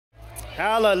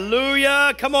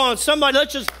Hallelujah. Come on, somebody,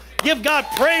 let's just give God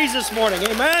praise this morning.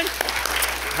 Amen.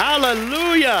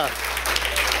 Hallelujah.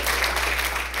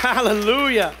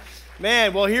 Hallelujah.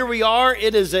 Man, well, here we are.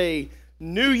 It is a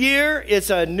new year. It's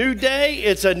a new day.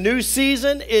 It's a new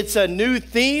season. It's a new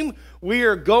theme. We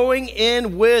are going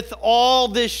in with all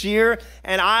this year,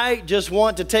 and I just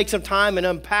want to take some time and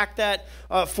unpack that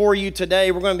for you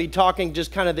today. We're going to be talking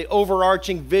just kind of the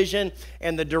overarching vision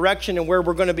and the direction and where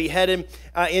we're going to be heading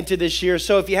into this year.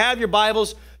 So if you have your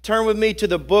Bibles, turn with me to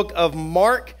the book of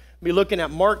Mark. We'll be looking at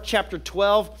Mark chapter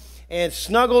 12, and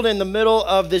snuggled in the middle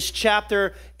of this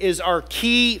chapter is our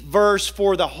key verse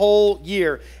for the whole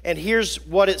year. And here's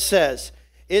what it says.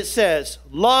 It says,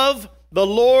 "Love the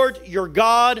Lord your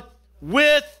God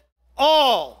with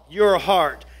all your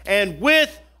heart, and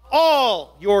with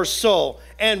all your soul,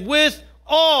 and with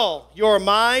all your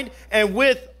mind, and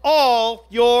with all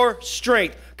your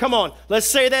strength." Come on, let's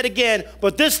say that again,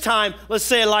 but this time, let's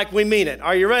say it like we mean it.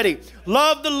 Are you ready?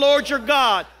 Love the Lord your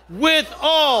God with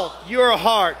all your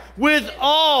heart, with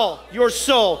all your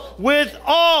soul, with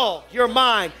all your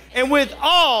mind, and with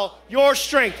all your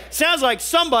strength. Sounds like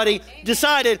somebody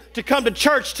decided to come to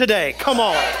church today. Come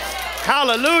on.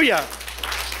 Hallelujah.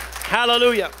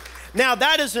 Hallelujah. Now,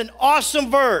 that is an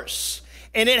awesome verse,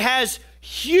 and it has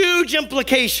huge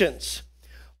implications.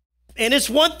 And it's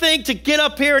one thing to get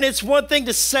up here, and it's one thing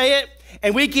to say it,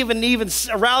 and we can even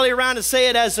rally around and say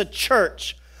it as a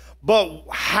church. But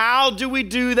how do we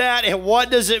do that, and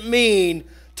what does it mean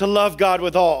to love God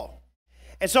with all?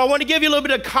 And so I want to give you a little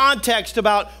bit of context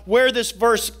about where this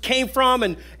verse came from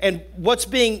and what's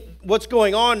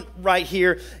going on right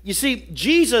here. You see,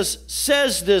 Jesus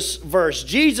says this verse.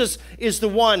 Jesus is the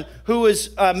one who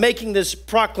is making this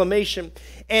proclamation.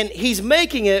 And he's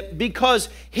making it because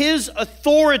his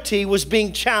authority was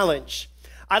being challenged.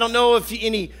 I don't know if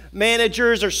any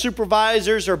managers or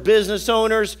supervisors or business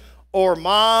owners or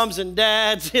moms and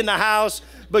dads in the house,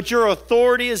 but your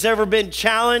authority has ever been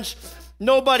challenged.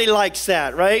 Nobody likes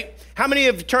that, right? How many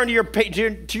of you turned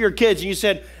to your kids and you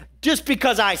said, "Just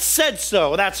because I said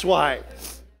so, that's why"?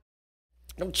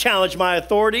 Don't challenge my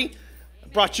authority. I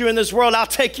brought you in this world, I'll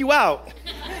take you out.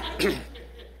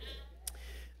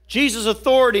 Jesus'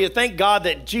 authority, thank God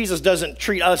that Jesus doesn't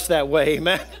treat us that way,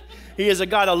 amen? He is a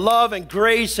God of love and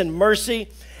grace and mercy.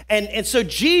 And so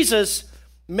Jesus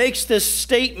makes this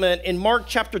statement in Mark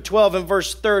chapter 12 and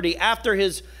verse 30 after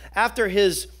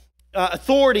his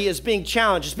authority is being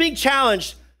challenged. It's being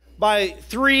challenged by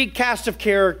three cast of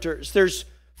characters. There's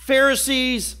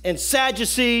Pharisees and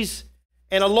Sadducees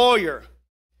and a lawyer.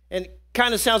 And it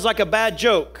kind of sounds like a bad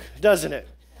joke, doesn't it?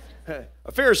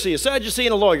 A Pharisee, a Sadducee,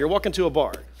 and a lawyer walking to a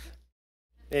bar.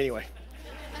 Anyway.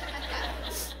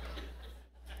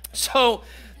 So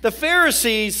the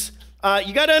Pharisees,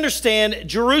 you got to understand,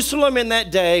 Jerusalem in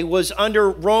that day was under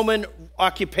Roman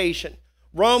occupation.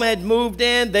 Rome had moved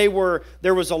in.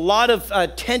 There was a lot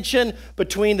of tension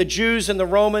between the Jews and the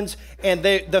Romans, and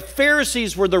the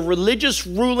Pharisees were the religious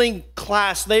ruling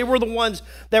class. They were the ones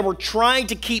that were trying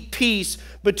to keep peace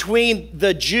between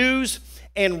the Jews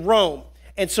and Rome.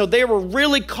 And so they were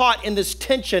really caught in this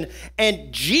tension,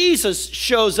 and Jesus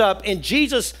shows up, and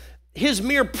his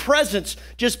mere presence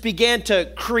just began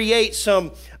to create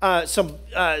some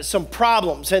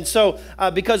problems. And so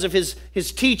because of his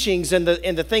teachings and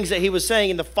the things that he was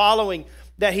saying and the following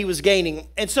that he was gaining.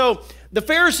 And so the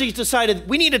Pharisees decided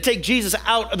we need to take Jesus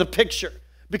out of the picture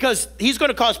because he's going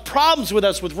to cause problems with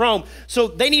us with Rome. So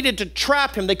they needed to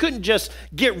trap him. They couldn't just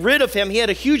get rid of him. He had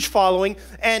a huge following.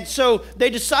 And so they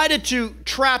decided to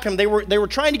trap him. They were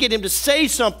trying to get him to say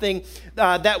something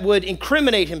that would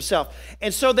incriminate himself.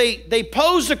 And so they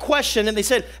posed a question and they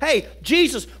said, "Hey,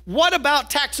 Jesus, what about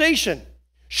taxation?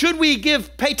 Should we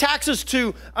pay taxes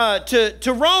to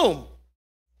Rome?"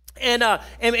 And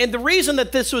the reason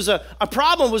that this was a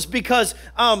problem was because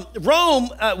Rome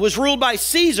was ruled by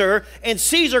Caesar, and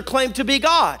Caesar claimed to be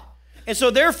God. And so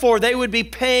therefore they would be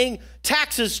paying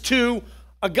taxes to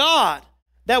a God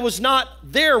that was not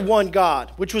their one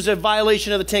God, which was a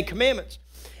violation of the Ten Commandments.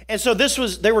 And so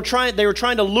they were trying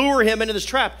to lure him into this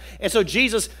trap. And so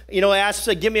Jesus, asks,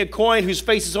 "Give me a coin, whose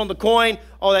face is on the coin?"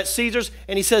 Oh, that's Caesar's.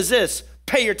 And he says this,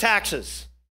 "Pay your taxes."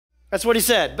 That's what he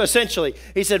said, essentially.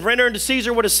 He said, "Render unto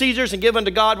Caesar what is Caesar's, and give unto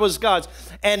God what is God's."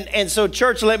 And so,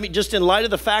 church, let me just, in light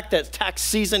of the fact that tax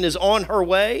season is on her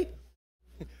way,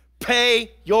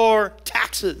 pay your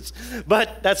taxes.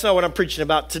 But that's not what I'm preaching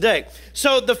about today.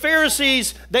 So the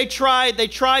Pharisees, they tried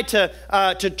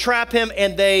to trap him,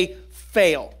 and they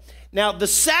fail. Now, the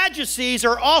Sadducees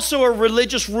are also a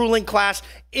religious ruling class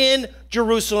in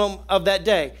Jerusalem of that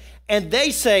day. And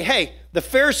they say, "Hey, the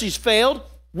Pharisees failed.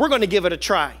 We're going to give it a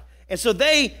try." And so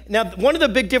now one of the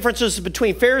big differences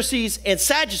between Pharisees and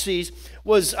Sadducees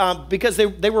was because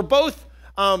they were both,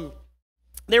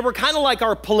 they were kind of like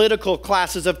our political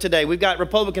classes of today. We've got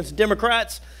Republicans and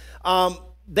Democrats.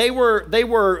 They were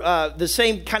the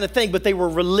same kind of thing, but they were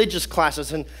religious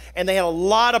classes, and they had a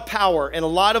lot of power and a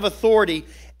lot of authority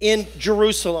in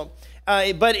Jerusalem.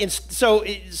 So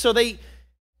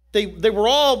they were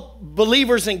all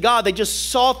believers in God. They just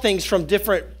saw things from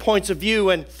different points of view,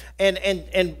 and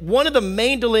one of the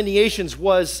main delineations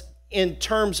was in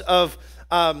terms of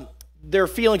their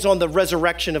feelings on the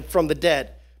resurrection from the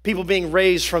dead, people being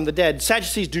raised from the dead.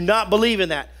 Sadducees do not believe in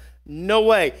that. No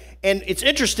way. And it's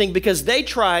interesting because they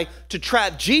try to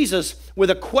trap Jesus with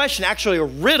a question, actually a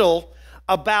riddle,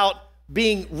 about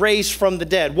being raised from the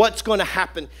dead. What's going to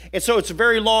happen? And so it's a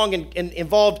very long and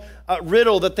involved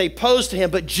riddle that they pose to him,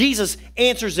 but Jesus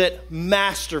answers it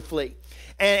masterfully.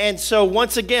 And so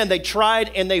once again, they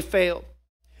tried and they failed.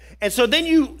 And so then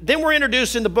we're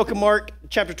introduced in the book of Mark,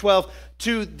 chapter 12,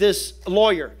 to this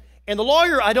lawyer. And the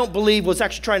lawyer, I don't believe, was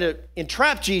actually trying to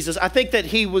entrap Jesus. I think that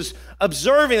he was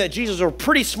observing that Jesus was a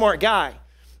pretty smart guy,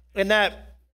 and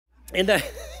that he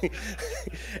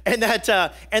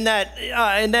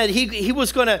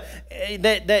was going to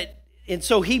and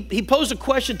so he posed a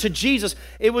question to Jesus.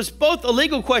 It was both a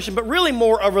legal question, but really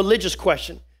more a religious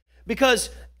question, because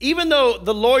even though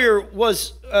the lawyer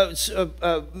was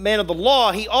a man of the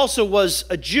law, he also was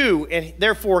a Jew, and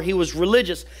therefore he was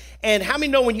religious. And how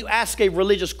many know when you ask a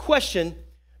religious question,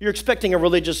 you're expecting a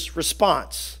religious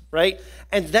response, right?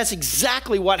 And that's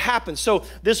exactly what happened. So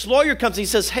this lawyer comes and he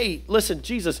says, hey, listen,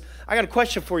 Jesus, I got a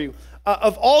question for you.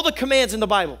 Of all the commands in the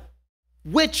Bible,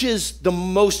 which is the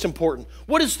most important?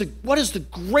 What is the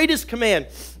greatest command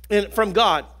from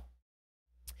God?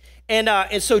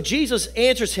 And so Jesus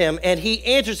answers him, and he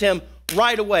answers him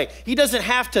right away. He doesn't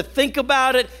have to think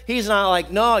about it. He's not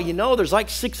like, no, there's like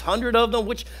 600 of them,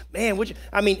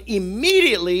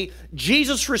 immediately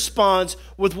Jesus responds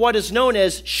with what is known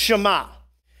as Shema.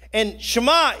 And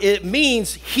Shema, it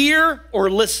means hear or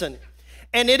listen.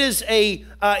 And it is a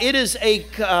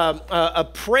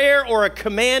prayer or a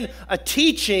command, a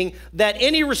teaching that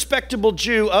any respectable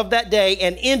Jew of that day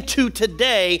and into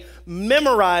today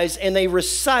memorize and they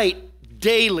recite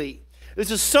daily. This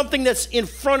is something that's in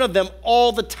front of them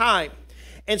all the time.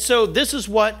 And so this is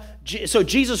so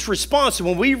Jesus responds. So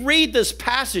when we read this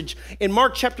passage in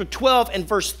Mark chapter 12 and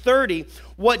verse 30,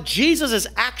 what Jesus is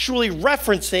actually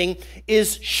referencing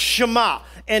is Shema.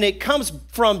 And it comes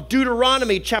from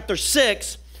Deuteronomy chapter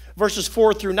 6, verses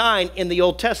 4 through 9 in the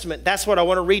Old Testament. That's what I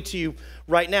want to read to you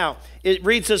right now. It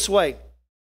reads this way.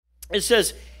 It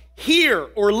says, hear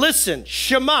or listen,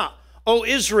 Shema, O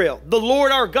Israel, the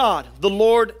Lord our God, the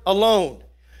Lord alone.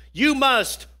 You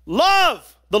must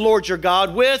love the Lord your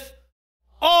God with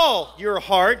all your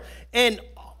heart and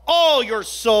all your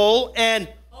soul and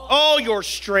all your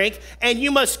strength, and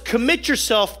you must commit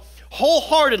yourself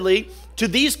wholeheartedly to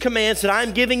these commands that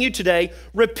I'm giving you today.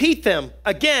 Repeat them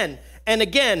again and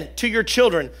again to your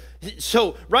children.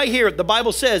 So right here, the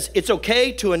Bible says it's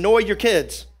okay to annoy your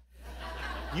kids.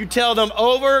 You tell them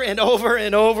over and over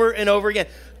and over and over again.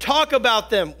 Talk about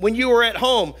them when you are at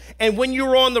home and when you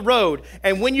are on the road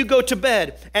and when you go to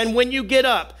bed and when you get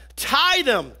up. Tie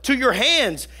them to your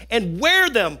hands and wear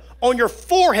them on your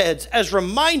foreheads as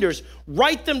reminders.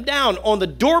 Write them down on the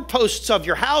doorposts of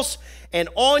your house and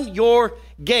on your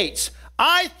gates.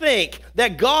 I think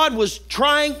that God was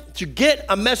trying to get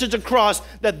a message across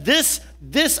that this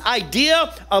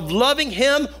idea of loving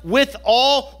him with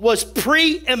all was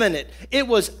preeminent. It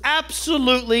was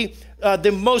absolutely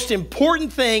the most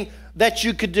important thing that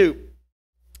you could do.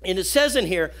 And it says in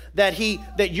here that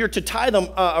you're to tie them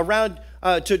around,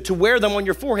 to wear them on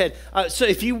your forehead. So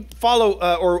if you follow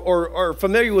or are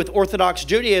familiar with Orthodox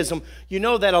Judaism, you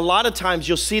know that a lot of times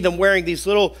you'll see them wearing these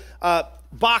little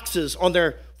boxes on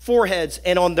their foreheads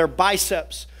and on their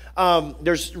biceps.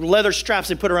 There's leather straps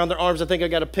they put around their arms. I think I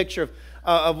got a picture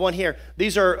of one here.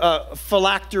 These are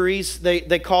phylacteries,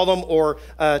 they call them, or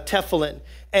tefillin.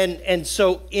 And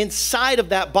so inside of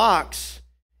that box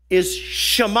is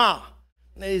Shema.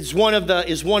 Is one of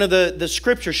the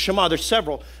scriptures, Shema. There's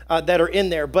several that are in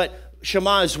there, but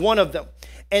Shema is one of them.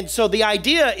 And so the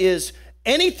idea is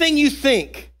anything you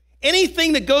think,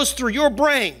 anything that goes through your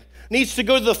brain needs to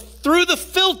go through the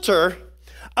filter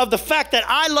of the fact that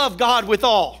I love God with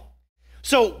all.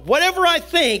 So whatever I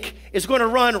think is going to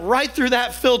run right through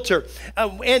that filter.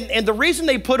 And the reason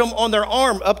they put them on their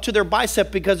arm up to their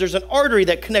bicep, because there's an artery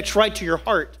that connects right to your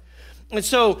heart. And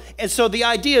so the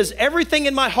idea is everything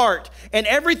in my heart and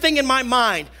everything in my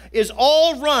mind is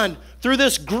all run through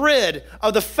this grid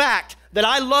of the fact that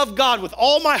I love God with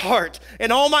all my heart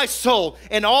and all my soul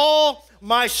and all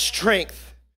my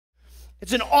strength.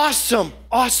 It's an awesome,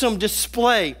 awesome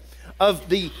display of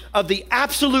the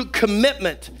absolute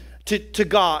commitment to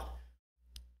God.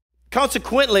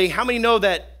 Consequently, how many know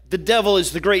that the devil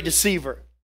is the great deceiver?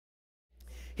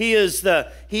 He is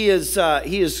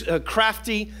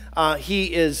crafty.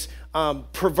 He is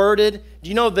perverted. Do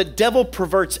you know the devil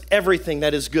perverts everything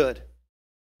that is good?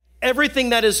 Everything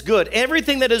that is good,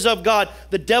 everything that is of God,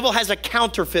 the devil has a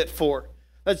counterfeit for.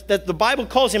 That the Bible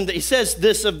calls him, he says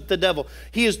this of the devil,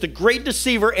 he is the great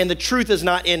deceiver and the truth is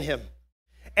not in him.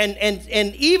 And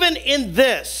even in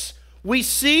this, we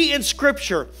see in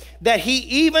Scripture that he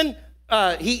even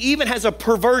has a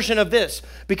perversion of this.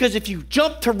 Because if you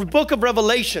jump to the book of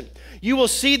Revelation, you will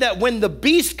see that when the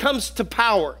beast comes to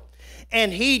power,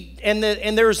 and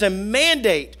there's a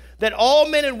mandate that all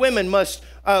men and women must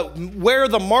wear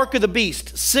the mark of the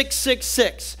beast,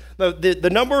 666, the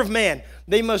number of man.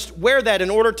 They must wear that in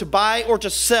order to buy or to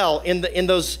sell in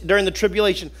those during the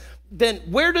tribulation. Then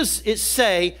where does it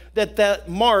say that that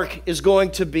mark is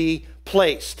going to be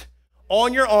placed?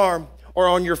 On your arm or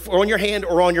on your hand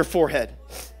or on your forehead?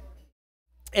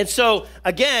 And so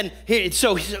again,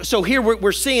 so here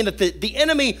we're seeing that the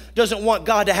enemy doesn't want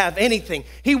God to have anything.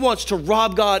 He wants to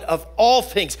rob God of all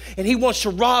things, and he wants to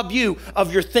rob you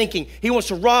of your thinking. He wants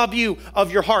to rob you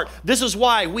of your heart. This is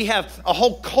why we have a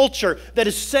whole culture that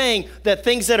is saying that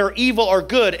things that are evil are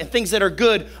good and things that are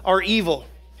good are evil,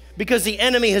 because the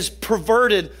enemy has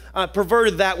perverted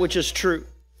that which is true.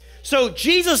 So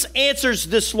Jesus answers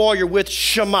this lawyer with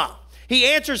Shema. He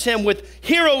answers him with,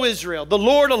 "Hear, O Israel, the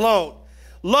Lord alone.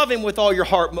 Love him with all your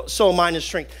heart, soul, mind, and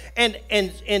strength." And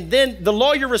then the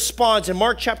lawyer responds in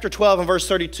Mark chapter 12 and verse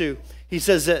 32. He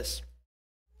says this,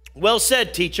 "Well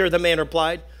said, teacher," the man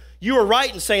replied. "You are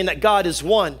right in saying that God is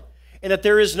one and that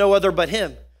there is no other but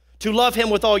him. To love him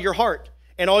with all your heart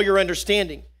and all your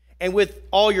understanding and with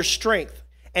all your strength,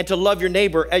 and to love your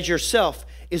neighbor as yourself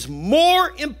is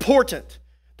more important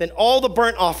than all the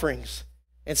burnt offerings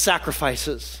and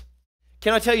sacrifices."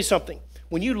 Can I tell you something?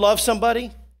 When you love somebody,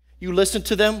 you listen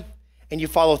to them and you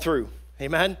follow through.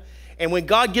 Amen? And when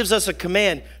God gives us a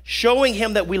command, showing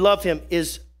him that we love him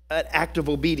is an act of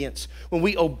obedience. When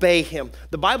we obey him.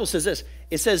 The Bible says this.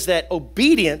 It says that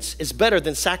obedience is better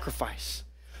than sacrifice.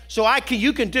 So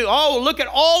you can do, "Oh, look at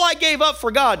all I gave up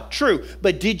for God." True.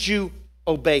 But did you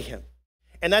obey him?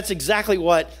 And that's exactly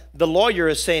what the lawyer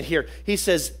is saying here. He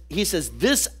says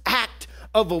this act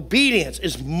of obedience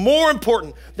is more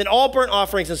important than all burnt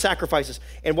offerings and sacrifices.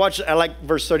 And watch, I like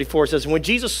verse 34. It says, "When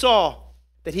Jesus saw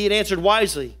that he had answered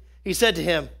wisely, he said to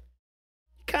him,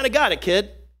 'You kind of got it,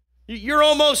 kid. You're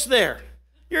almost there.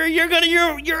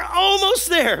 You're almost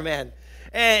there, man.'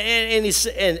 And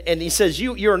he says,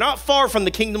 you're not far from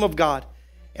the kingdom of God."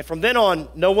 And from then on,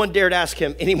 no one dared ask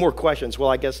him any more questions. Well,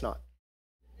 I guess not.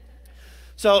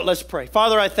 So let's pray.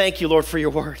 Father, I thank you, Lord, for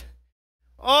your word.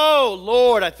 Oh,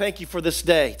 Lord, I thank you for this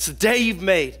day. It's the day you've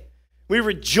made. We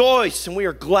rejoice and we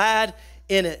are glad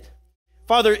in it.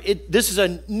 Father, this is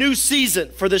a new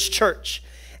season for this church.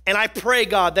 And I pray,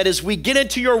 God, that as we get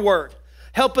into your word,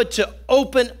 help it to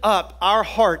open up our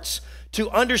hearts to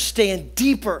understand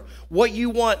deeper what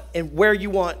you want and where you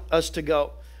want us to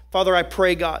go. Father, I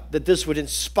pray, God, that this would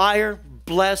inspire,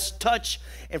 bless, touch,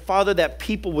 and Father, that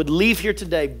people would leave here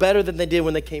today better than they did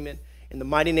when they came in. In the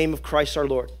mighty name of Christ our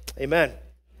Lord. Amen.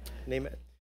 Amen.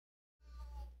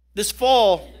 This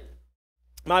fall,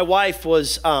 my wife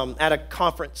was at a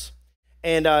conference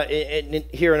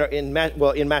here in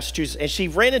Massachusetts, and she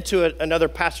ran into another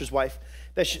pastor's wife,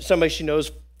 somebody she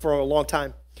knows for a long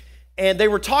time, and they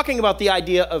were talking about the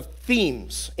idea of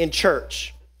themes in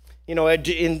church. You know,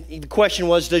 the question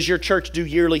was, does your church do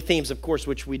yearly themes? Of course,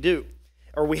 which we do,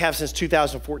 or we have since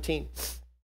 2014.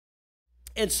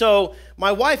 And so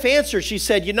my wife answered. She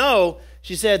said,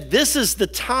 she said, "This is the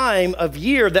time of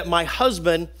year that my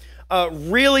husband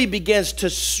really begins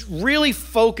to really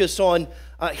focus on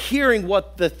hearing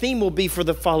what the theme will be for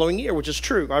the following year," which is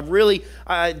true.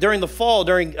 During the fall,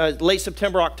 during late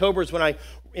September, October is when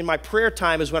in my prayer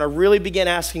time is when I really began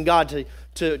asking God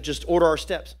to just order our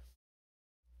steps.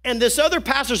 And this other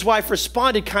pastor's wife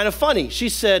responded kind of funny. She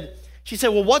said,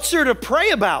 "Well, what's there to pray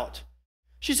about?"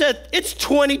 She said, "It's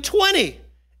 2020.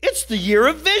 It's the year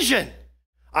of vision.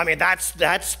 I mean, that's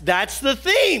the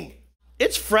theme.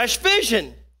 It's fresh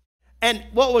vision." And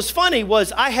what was funny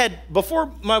was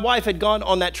before my wife had gone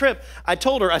on that trip, I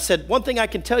told her, I said, "One thing I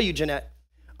can tell you, Jeanette,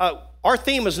 our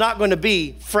theme is not going to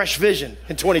be fresh vision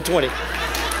in 2020.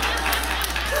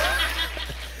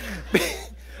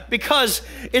 because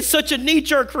it's such a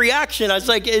knee-jerk reaction. I was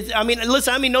like,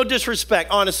 listen, I mean, no disrespect,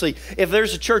 honestly, if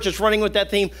there's a church that's running with that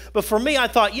theme. But for me, I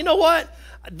thought, you know what?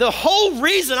 The whole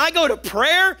reason I go to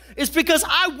prayer is because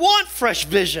I want fresh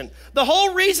vision. The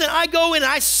whole reason I go and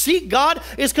I seek God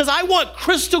is because I want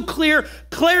crystal clear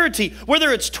clarity,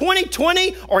 whether it's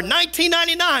 2020 or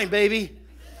 1999, baby.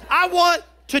 I want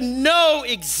to know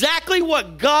exactly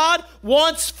what God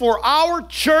wants for our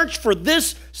church for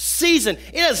this season.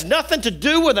 It has nothing to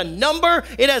do with a number.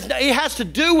 It has to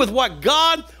do with what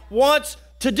God wants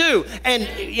to do. And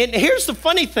here's the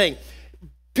funny thing.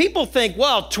 People think,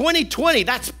 well, 2020,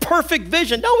 that's perfect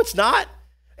vision. No, it's not.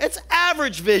 It's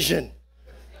average vision.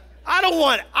 I don't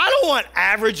want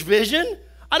average vision.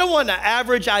 I don't want an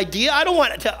average idea. I don't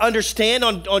want to understand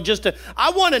on just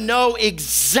I want to know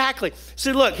exactly.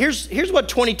 See, look, here's what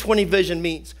 2020 vision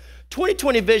means.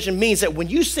 2020 vision means that when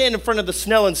you stand in front of the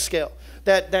Snellen scale,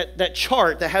 that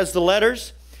chart that has the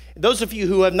letters, those of you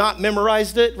who have not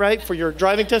memorized it, right, for your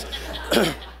driving test,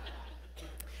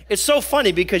 it's so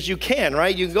funny because you can,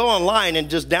 right? You can go online and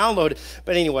just download it.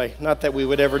 But anyway, not that we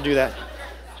would ever do that.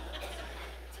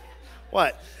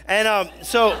 What? And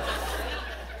so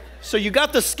you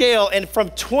got the scale, and from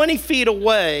 20 feet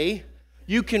away,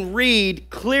 you can read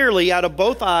clearly out of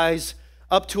both eyes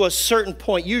up to a certain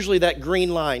point, usually that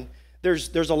green line.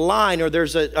 There's a line or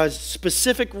there's a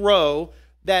specific row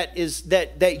that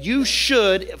you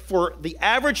should, for the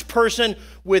average person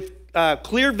with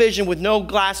clear vision with no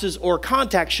glasses or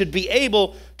contact, should be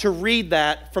able to read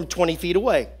that from 20 feet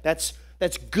away. That's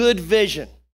good vision.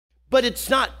 But it's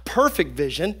not perfect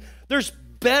vision. There's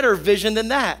better vision than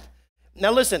that.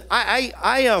 Now listen,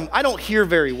 I don't hear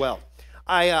very well.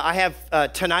 I have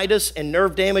tinnitus and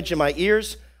nerve damage in my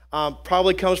ears.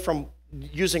 Probably comes from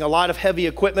using a lot of heavy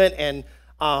equipment and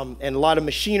a lot of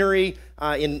machinery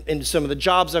in some of the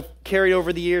jobs I've carried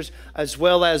over the years, as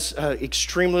well as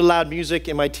extremely loud music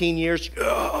in my teen years.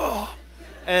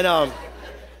 And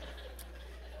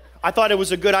I thought it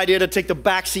was a good idea to take the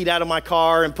back seat out of my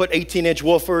car and put 18-inch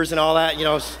woofers and all that. You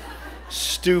know,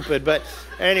 stupid. But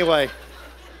anyway,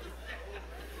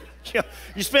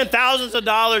 you spend thousands of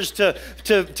dollars to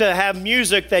have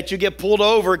music that you get pulled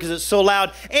over because it's so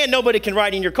loud, and nobody can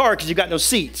ride in your car because you got no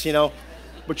seats, you know.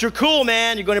 But you're cool,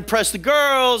 man. You're going to impress the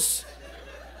girls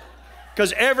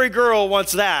because every girl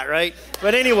wants that, right?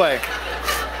 But anyway,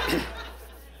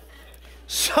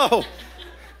 so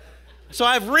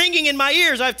I have ringing in my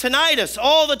ears. I have tinnitus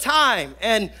all the time.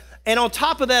 And on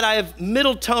top of that, I have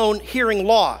middle tone hearing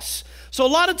loss. So a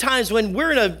lot of times when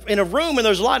we're in a room and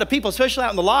there's a lot of people, especially out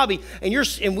in the lobby, and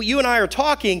you and I are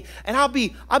talking, and I'll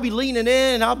be leaning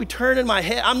in and I'll be turning my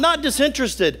head. I'm not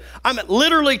disinterested. I'm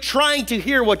literally trying to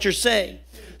hear what you're saying.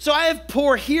 So I have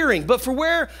poor hearing, but for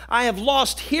where I have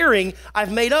lost hearing,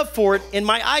 I've made up for it in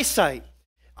my eyesight.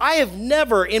 I have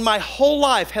never in my whole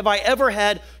life have I ever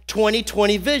had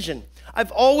 20/20 vision.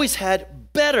 I've always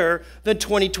had better than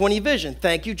 20/20 vision.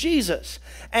 Thank you, Jesus.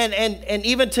 And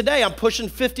even today, I'm pushing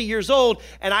 50 years old,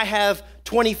 and I have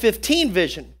 20/15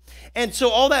 vision. And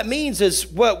so all that means is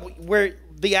where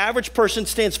the average person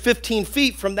stands 15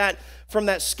 feet from that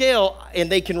scale,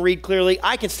 and they can read clearly.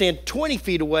 I can stand 20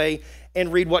 feet away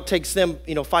and read what takes them,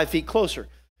 5 feet closer.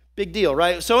 Big deal,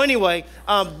 right? So anyway,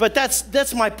 but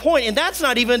that's my point, and that's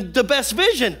not even the best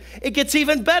vision. It gets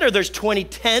even better. There's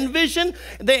 20/10 vision,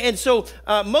 and so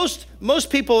most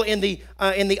people in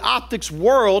the optics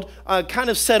world kind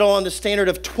of settle on the standard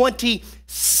of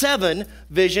 27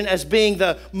 vision as being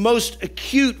the most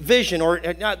acute vision, or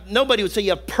nobody would say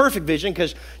you have perfect vision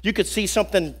because you could see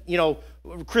something,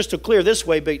 crystal clear this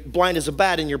way, but blind as a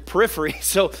bat in your periphery.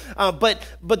 So, but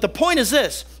the point is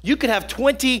this: you could have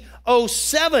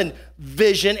 20/07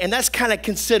 vision, and that's kind of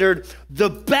considered the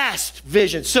best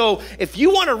vision. So, if you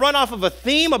want to run off of a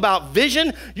theme about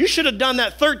vision, you should have done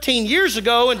that 13 years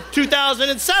ago in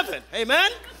 2007.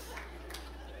 Amen.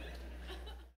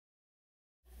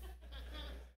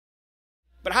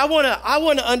 But I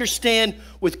want to understand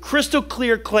with crystal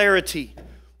clear clarity,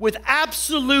 with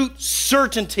absolute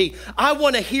certainty. I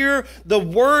want to hear the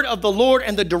word of the Lord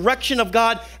and the direction of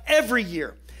God every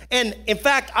year. And in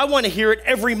fact, I want to hear it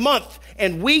every month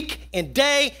and week and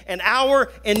day and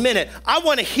hour and minute. I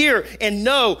want to hear and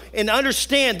know and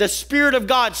understand the Spirit of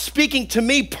God speaking to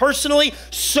me personally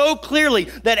so clearly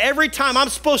that every time I'm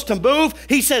supposed to move,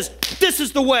 He says, this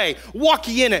is the way, walk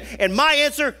ye in it. And my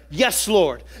answer, yes,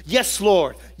 Lord. Yes,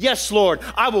 Lord. Yes, Lord.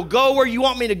 I will go where you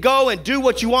want me to go and do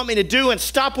what you want me to do and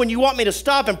stop when you want me to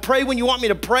stop and pray when you want me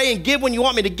to pray and give when you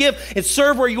want me to give and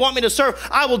serve where you want me to serve.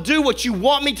 I will do what you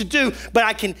want me to do, but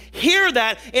I can hear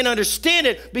that and understand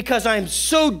it because I am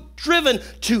so driven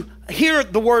to hear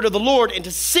the word of the Lord and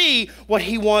to see what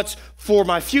he wants for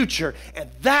my future. And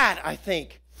that, I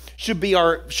think, should be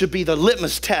the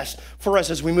litmus test for us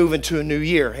as we move into a new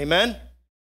year. Amen?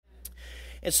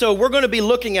 And so we're going to be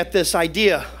looking at this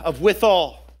idea of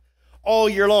withal all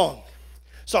year long.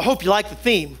 So I hope you like the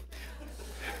theme,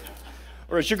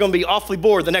 or else you're going to be awfully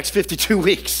bored the next 52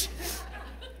 weeks.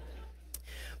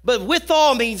 But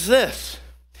withal means this.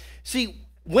 See,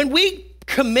 when we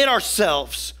commit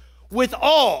ourselves with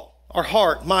all our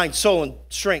heart, mind, soul, and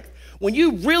strength, when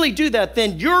you really do that,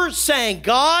 then you're saying,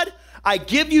 God, I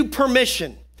give you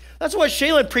permission. That's what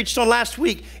Shaylin preached on last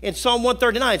week in Psalm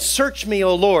 139. Search me,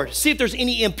 O Lord. See if there's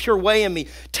any impure way in me.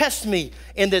 Test me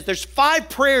in this. There's 5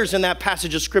 prayers in that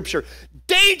passage of Scripture.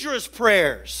 Dangerous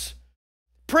prayers.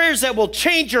 Prayers that will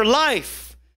change your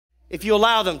life if you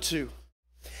allow them to.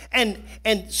 And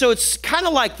so it's kind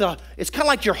of like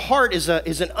your heart is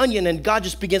an onion, and God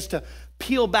just begins to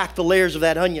peel back the layers of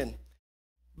that onion,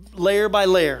 layer by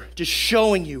layer, just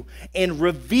showing you and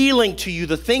revealing to you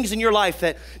the things in your life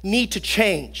that need to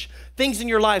change, things in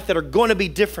your life that are going to be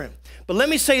different. But let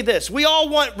me say this. We all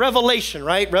want revelation,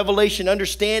 right? Revelation,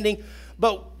 understanding.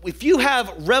 But if you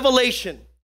have revelation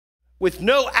with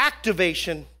no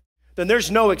activation, then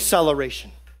there's no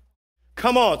acceleration.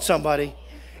 Come on, somebody.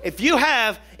 If you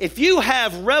have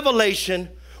revelation,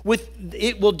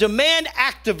 it will demand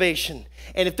activation.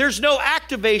 And if there's no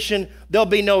activation, there'll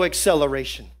be no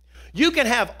acceleration. You can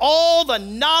have all the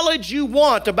knowledge you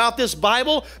want about this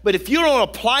Bible, but if you don't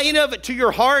apply any of it to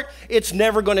your heart, it's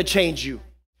never going to change you.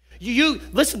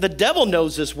 Listen, the devil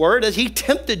knows this word as he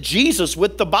tempted Jesus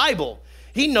with the Bible.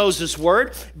 He knows this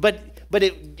word, but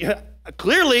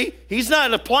clearly he's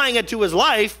not applying it to his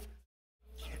life.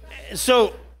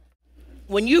 So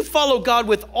when you follow God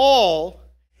with all,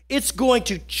 it's going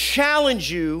to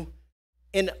challenge you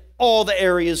in all the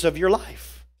areas of your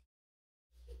life.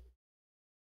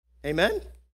 Amen?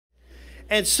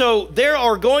 And so there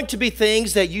are going to be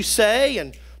things that you say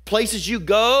and places you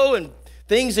go and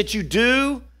things that you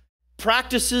do,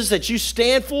 practices that you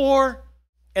stand for,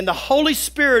 and the Holy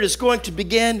Spirit is going to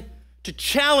begin to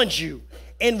challenge you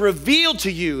and reveal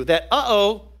to you that,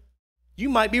 you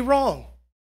might be wrong.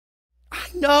 I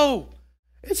know.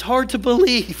 It's hard to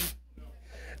believe.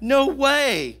 No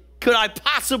way could I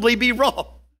possibly be wrong.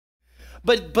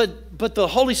 But the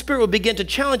Holy Spirit will begin to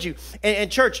challenge you.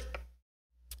 And church,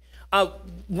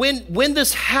 when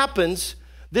this happens,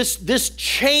 this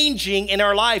changing in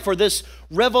our life, or this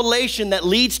revelation that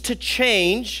leads to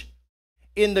change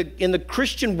in the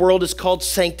Christian world, is called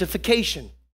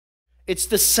sanctification. It's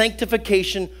the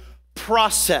sanctification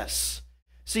process.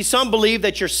 See, some believe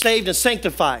that you're saved and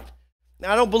sanctified.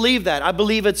 Now, I don't believe that. I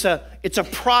believe it's a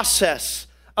process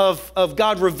of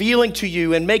God revealing to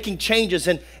you and making changes.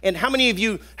 And how many of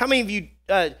you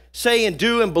say and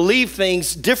do and believe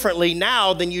things differently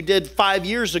now than you did 5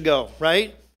 years ago,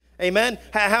 right? Amen.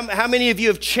 How many of you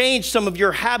have changed some of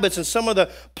your habits and some of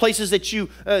the places that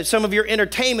some of your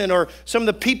entertainment, or some of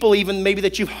the people even maybe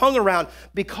that you've hung around,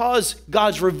 because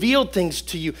God's revealed things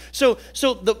to you. So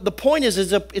the point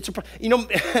is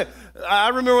I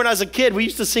remember when I was a kid, we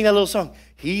used to sing that little song.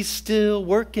 He's still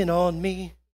working on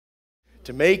me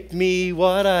to make me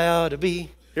what I ought to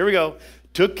be. Here we go.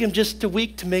 Took him just a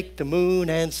week to make the moon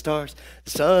and stars,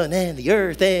 the sun and the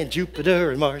earth and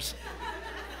Jupiter and Mars.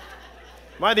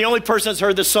 Am I the only person that's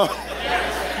heard this song?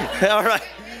 All right.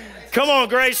 Come on,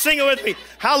 Grace, sing it with me.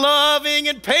 How loving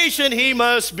and patient he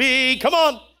must be. Come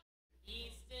on.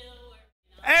 He's still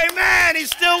working. Amen. He's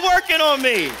still working on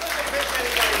me.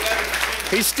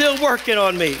 He's still working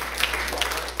on me.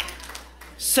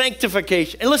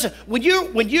 Sanctification. And listen, when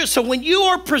you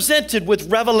are presented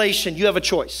with revelation, you have a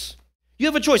choice. You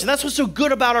have a choice, and that's what's so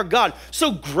good about our God,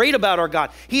 so great about our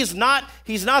God. He's not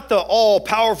the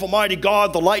all-powerful, mighty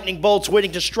God, the lightning bolts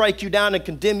waiting to strike you down and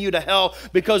condemn you to hell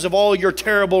because of all your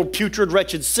terrible, putrid,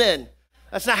 wretched sin.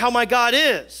 That's not how my God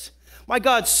is. My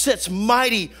God sits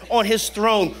mighty on his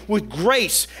throne with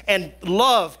grace and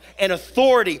love and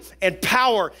authority and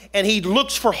power, and he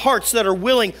looks for hearts that are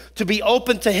willing to be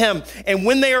open to him. And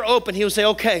when they are open, he will say,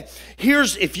 okay,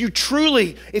 if you're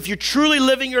truly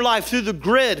living your life through the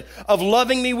grid of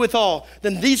loving me with all,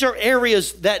 then these are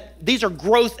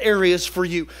growth areas for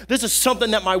you. This is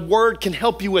something that my word can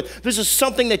help you with. This is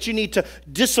something that you need to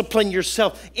discipline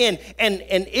yourself in. And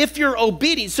if you're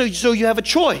obedient, so you have a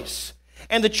choice.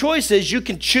 And the choice is you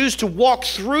can choose to walk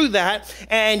through that,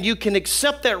 and you can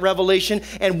accept that revelation.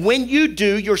 And when you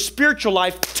do, your spiritual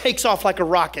life takes off like a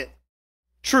rocket.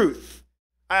 Truth.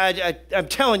 I'm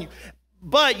telling you.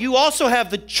 But you also have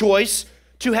the choice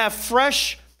to have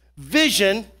fresh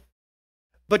vision,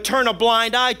 but turn a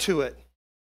blind eye to it.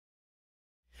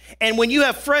 And when you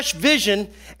have fresh vision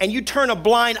and you turn a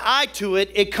blind eye to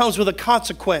it, it comes with a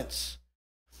consequence.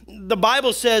 The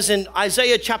Bible says in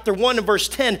Isaiah chapter 1 and verse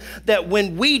 10 that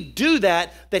when we do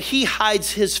that, that he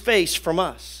hides his face from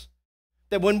us.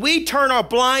 That when we turn our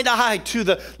blind eye to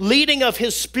the leading of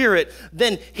his Spirit,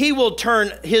 then he will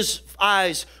turn his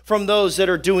eyes from those that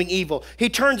are doing evil. He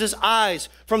turns his eyes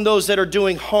from those that are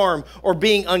doing harm or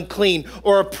being unclean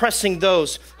or oppressing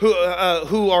those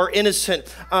who are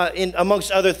innocent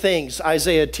amongst other things,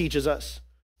 Isaiah teaches us.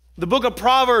 The book of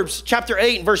Proverbs chapter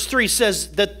 8 and verse 3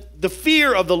 says that the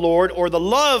fear of the Lord, or the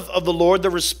love of the Lord, the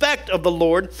respect of the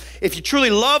Lord, if you truly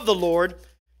love the Lord,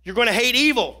 you're going to hate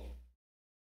evil.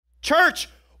 Church,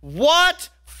 what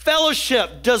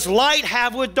fellowship does light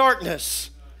have with darkness?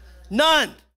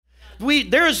 None.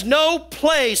 There is no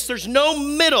place, there's no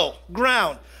middle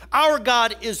ground. Our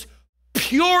God is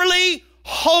purely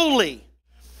holy.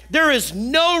 There is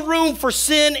no room for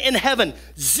sin in heaven.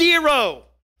 Zero.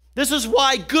 This is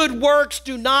why good works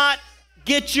do not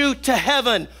get you to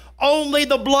heaven. Only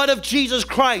the blood of Jesus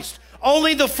Christ.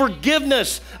 Only the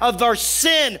forgiveness of our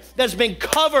sin that's been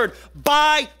covered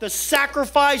by the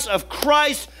sacrifice of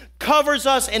Christ covers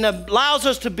us and allows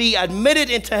us to be admitted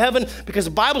into heaven, because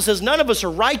the Bible says none of us are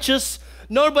righteous.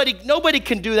 Nobody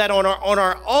can do that on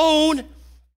our own.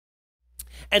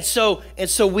 And so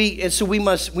we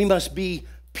must be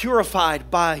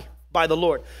purified by the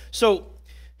Lord. So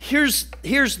here's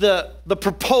the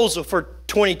proposal for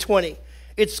 2020.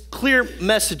 It's clear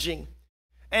messaging.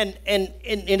 And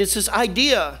it's this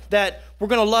idea that we're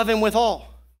going to love him with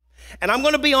all. And I'm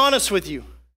going to be honest with you.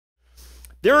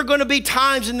 There are going to be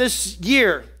times in this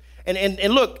year,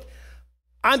 and look,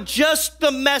 I'm just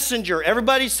the messenger.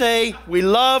 Everybody say, we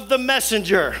love the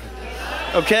messenger.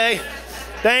 Okay?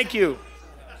 Thank you.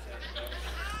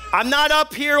 I'm not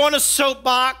up here on a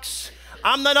soapbox.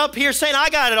 I'm not up here saying I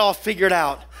got it all figured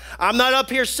out. I'm not up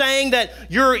here saying that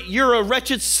you're a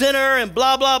wretched sinner and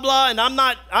blah, blah, blah. And I'm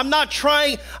not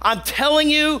trying. I'm telling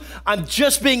you, I'm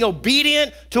just being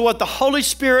obedient to what the Holy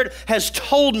Spirit has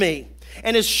told me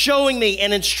and is showing me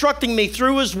and instructing me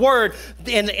through his word.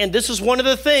 And this is one of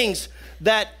the things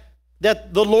that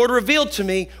the Lord revealed to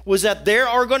me, was that there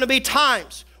are going to be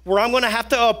times where I'm going to have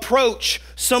to approach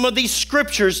some of these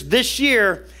scriptures this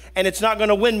year, and it's not going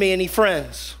to win me any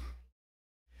friends.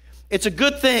 It's a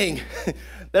good thing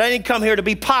that I didn't come here to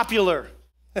be popular.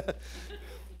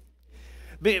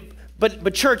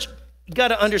 But church, you got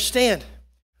to understand,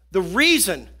 the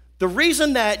reason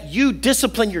that you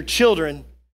discipline your children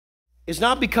is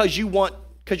not because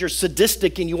you're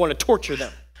sadistic and you want to torture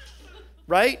them,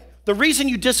 right? The reason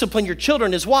you discipline your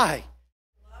children is why?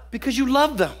 Because you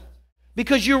love them.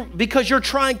 Because you're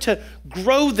trying to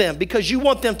grow them, because you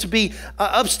want them to be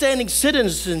upstanding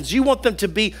citizens. You want them to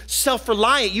be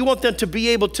self-reliant. You want them to be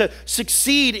able to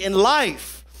succeed in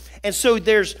life. And so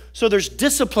there's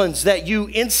disciplines that you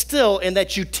instill and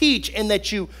that you teach and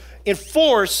that you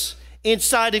enforce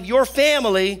inside of your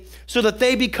family so that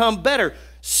they become better.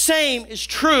 Same is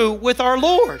true with our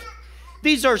Lord.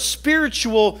 These are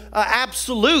spiritual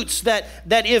absolutes that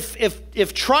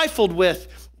if trifled with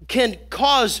can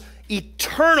cause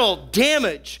eternal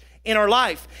damage in our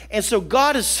life. And so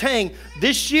God is saying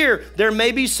this year, there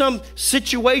may be some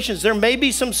situations, there may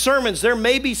be some sermons, there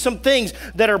may be some things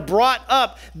that are brought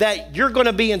up that you're going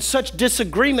to be in such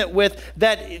disagreement with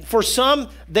that for some,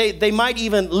 they might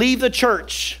even leave the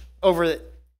church over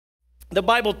it. The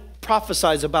Bible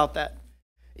prophesies about that.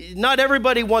 Not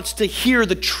everybody wants to hear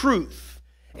the truth,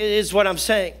 is what I'm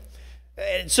saying.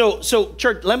 And so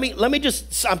church, let me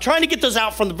just, I'm trying to get this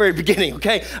out from the very beginning,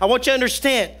 okay? I want you to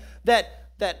understand that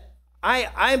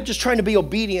I'm just trying to be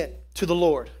obedient to the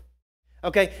Lord,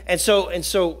 okay? And so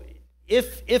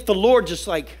if the Lord just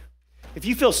like, if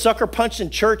you feel sucker punched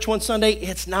in church one Sunday,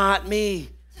 it's not me,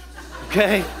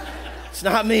 okay? It's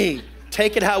not me.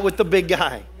 Take it out with the big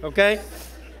guy, okay?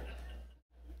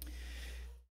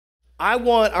 I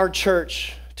want our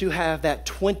church to have that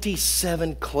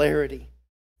 27 clarity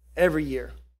every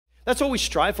year. That's what we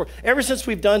strive for. Ever since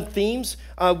we've done themes,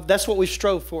 that's what we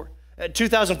strove for.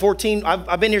 2014,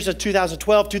 I've been here since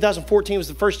 2012. 2014 was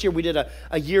the first year we did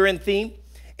a year-end theme.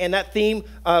 And that theme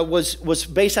was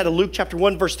based out of Luke chapter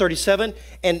 1, verse 37.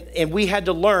 And we had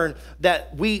to learn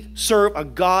that we serve a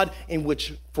God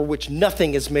for which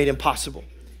nothing is made impossible.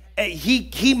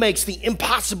 He makes the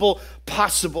impossible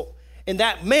possible. And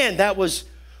that was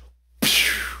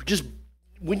just,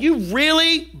 when you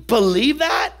really believe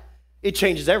that, it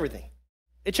changes everything.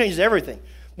 It changes everything.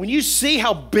 When you see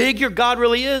how big your God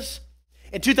really is,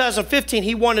 in 2015,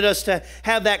 he wanted us to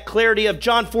have that clarity of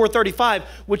John 4:35,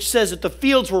 which says that the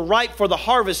fields were ripe for the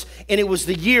harvest, and it was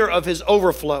the year of his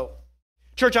overflow.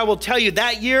 Church, I will tell you,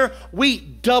 that year, we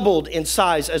doubled in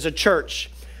size as a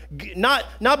church.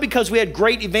 Not because we had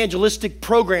great evangelistic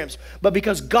programs, but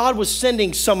because God was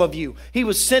sending some of you. He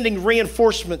was sending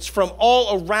reinforcements from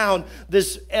all around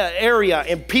this area,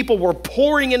 and people were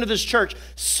pouring into this church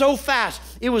so fast.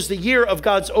 It was the year of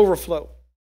God's overflow.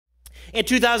 In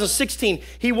 2016,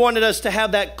 he wanted us to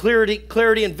have that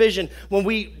clarity and vision when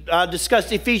we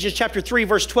discussed Ephesians chapter 3,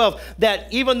 verse 12,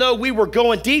 that even though we were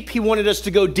going deep, he wanted us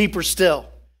to go deeper still.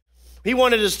 He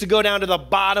wanted us to go down to the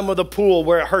bottom of the pool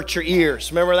where it hurts your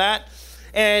ears. Remember that?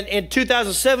 And in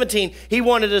 2017, he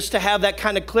wanted us to have that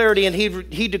kind of clarity, and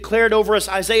he declared over us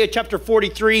Isaiah chapter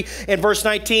 43 and verse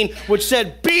 19, which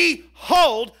said,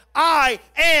 "Behold, I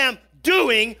am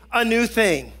doing a new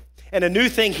thing." And a new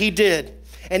thing he did,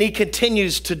 and he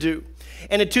continues to do.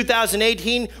 And in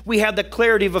 2018, we have the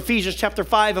clarity of Ephesians chapter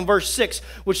 5 and verse 6,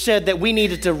 which said that we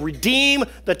needed to redeem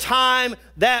the time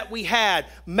that we had.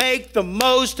 Make the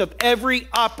most of every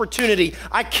opportunity.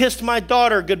 I kissed my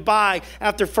daughter goodbye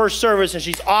after first service, and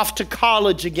she's off to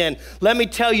college again. Let me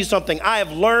tell you something. I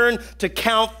have learned to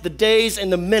count the days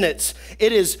and the minutes.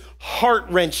 It is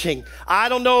heart-wrenching. I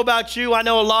don't know about you. I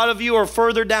know a lot of you are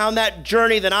further down that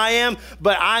journey than I am,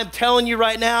 but I'm telling you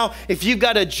right now, if you've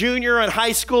got a junior in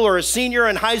high school or a senior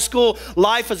in high school,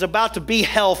 life is about to be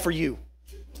hell for you.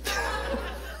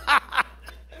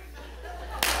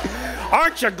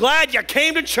 Aren't you glad you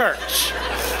came to church?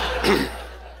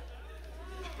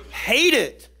 Hate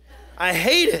it. I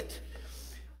hate it.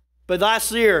 But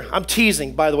last year, I'm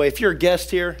teasing, by the way. If you're a guest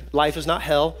here, life is not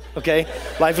hell, okay?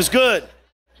 Life is good.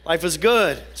 Life is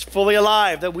good. It's fully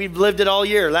alive. That we've lived it all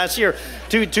year. Last year,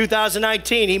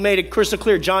 2019, he made it crystal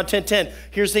clear. John 10:10.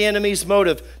 Here's the enemy's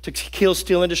motive: to kill,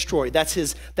 steal, and destroy. That's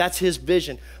his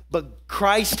vision. But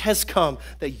Christ has come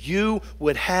that you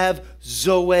would have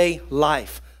Zoe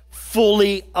life,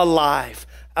 fully alive,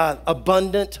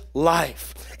 abundant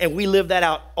life. And we live that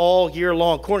out all year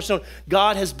long. Cornerstone,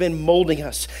 God has been molding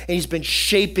us, and he's been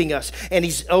shaping us, and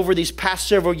he's over these past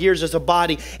several years as a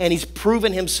body, and he's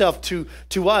proven himself to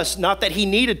us, not that he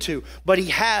needed to, but he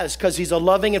has, because he's a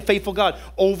loving and faithful God,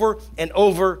 over and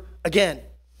over again.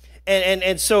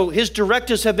 And so his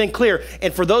directives have been clear.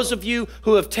 And for those of you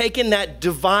who have taken that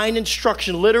divine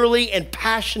instruction literally and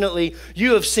passionately,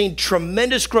 you have seen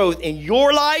tremendous growth in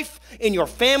your life, in your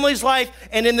family's life,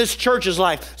 and in this church's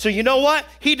life. So you know what?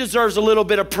 He deserves a little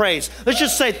bit of praise. Let's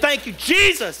just say thank you,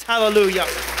 Jesus. Hallelujah.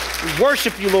 We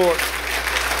worship you, Lord.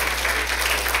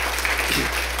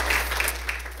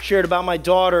 Shared about my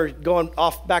daughter going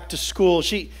off back to school.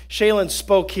 Shaylin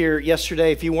spoke here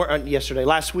yesterday, if you weren't yesterday,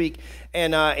 last week,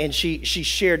 and she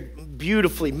shared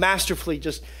beautifully, masterfully,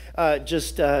 just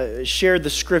shared the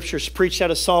scriptures, preached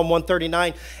out of Psalm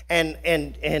 139,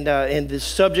 and the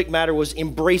subject matter was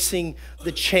embracing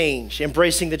the change.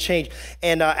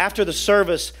 And after the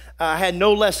service, I had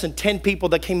no less than 10 people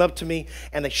that came up to me,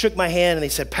 and they shook my hand and they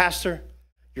said, "Pastor,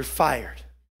 you're fired."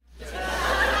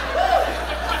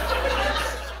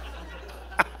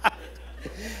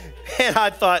 And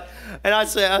I thought, and I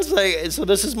say, so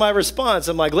this is my response.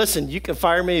 I'm like, listen, you can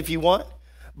fire me if you want,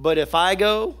 but if I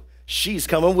go, she's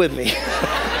coming with me.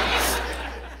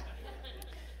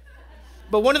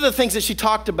 But one of the things that she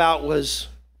talked about was,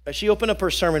 she opened up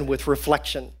her sermon with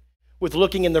reflection, with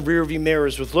looking in the rearview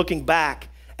mirrors, with looking back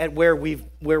at where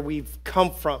we've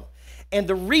come from. And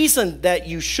the reason that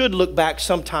you should look back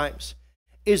sometimes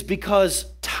is because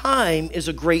time is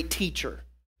a great teacher.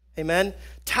 Amen?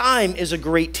 Time is a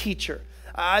great teacher.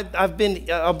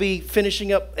 I'll be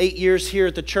finishing up 8 years here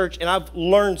at the church, and I've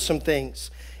learned some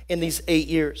things in these 8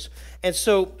 years.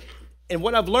 And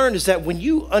what I've learned is that when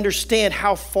you understand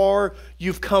how far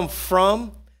you've come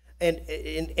from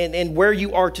and where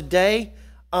you are today,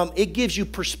 it gives you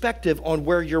perspective on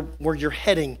where you're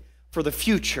heading for the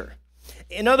future.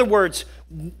 In other words,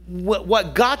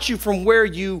 what got you from where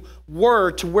you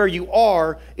were to where you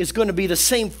are is going to be the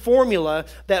same formula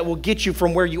that will get you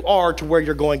from where you are to where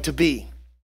you're going to be.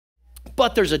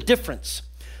 But there's a difference.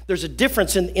 There's a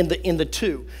difference in the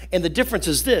two. And the difference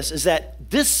is that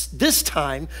this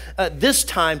time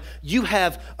you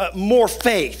have more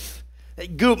faith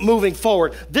moving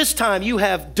forward. This time you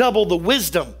have double the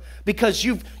wisdom, because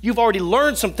you've already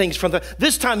learned some things from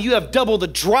this time you have double the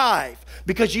drive.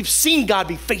 because you've seen God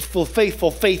be faithful,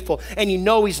 faithful, faithful, and you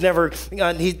know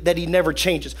that he never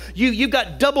changes. You've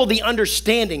got double the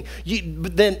understanding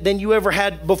than you ever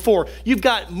had before. You've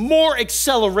got more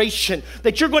acceleration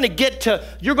that you're going to get to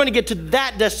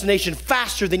that destination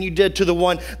faster than you did to the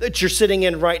one that you're sitting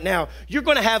in right now. You're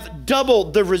going to have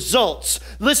double the results.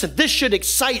 Listen, this should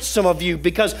excite some of you,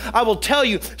 because I will tell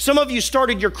you, some of you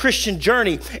started your Christian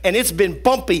journey and it's been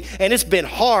bumpy and it's been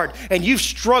hard and you've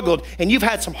struggled and you've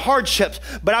had some hardships.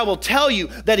 But I will tell you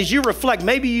that as you reflect,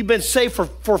 maybe you've been saved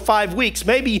for 5 weeks.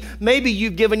 Maybe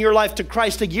you've given your life to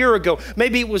Christ a year ago.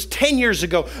 Maybe it was 10 years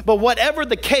ago. But whatever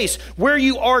the case, where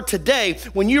you are today,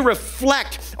 when you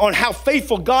reflect on how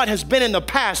faithful God has been in the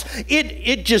past,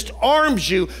 it just arms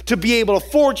you to be able to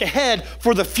forge ahead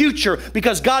for the future,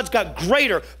 because God's got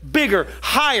greater, bigger,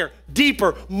 higher,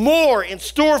 deeper, more in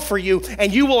store for you,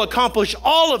 and you will accomplish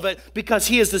all of it because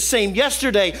he is the same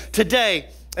yesterday, today,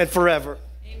 and forever.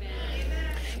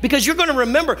 Because you're going to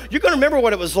remember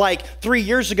what it was like 3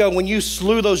 years ago when you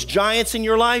slew those giants in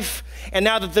your life. And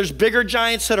now that there's bigger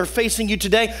giants that are facing you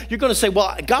today, you're going to say,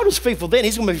 well, God was faithful then.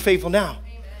 He's going to be faithful now.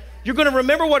 Amen. You're going to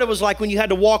remember what it was like when you had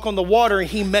to walk on the water and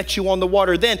he met you on the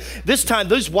water then. This time,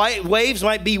 those white waves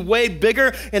might be way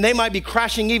bigger and they might be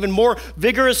crashing even more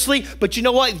vigorously. But you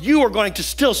know what? You are going to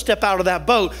still step out of that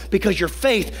boat because your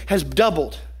faith has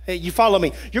doubled. Hey, you follow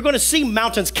me? You're going to see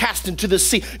mountains cast into the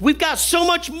sea. We've got so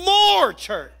much more,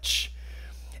 church.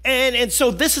 And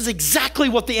so this is exactly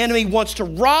what the enemy wants to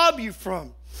rob you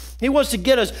from. He wants to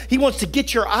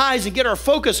get your eyes and get our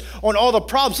focus on all the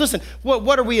problems. Listen,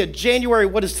 what are we at January?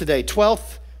 What is today?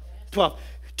 12th?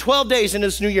 12 days into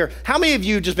this new year. How many of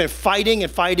you just been fighting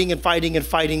and fighting and fighting and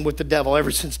fighting with the devil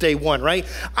ever since day one, right?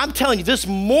 I'm telling you, this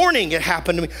morning it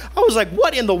happened to me. I was like,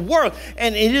 what in the world?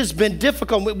 And it has been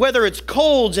difficult, whether it's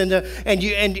colds and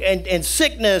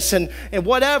sickness and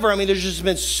whatever. I mean, there's just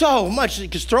been so much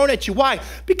that gets thrown at you. Why?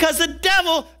 Because the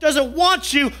devil doesn't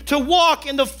want you to walk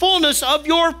in the fullness of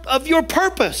your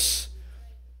purpose.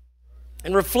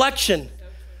 And reflection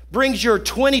brings your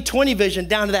 2020 vision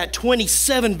down to that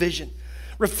 27 vision.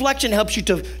 Reflection helps you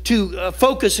to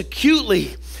focus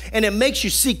acutely, and it makes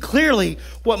you see clearly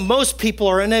what most people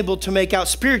are unable to make out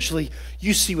spiritually.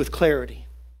 You see with clarity.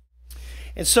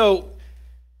 And so,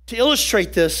 to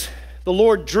illustrate this, the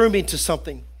Lord drew me to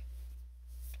something.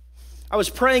 I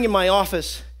was praying in my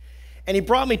office, and he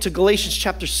brought me to Galatians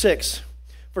chapter 6,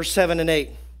 verse 7 and 8.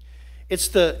 It's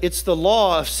the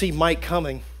law of see Mike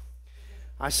coming.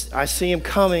 I see him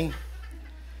coming.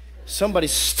 Somebody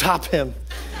stop him.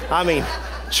 I mean,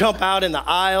 jump out in the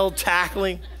aisle,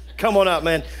 tackling. Come on up,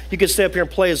 man. You can stay up here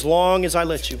and play as long as I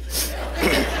let you.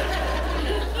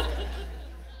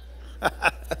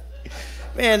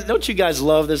 Man, don't you guys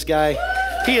love this guy?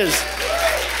 He is.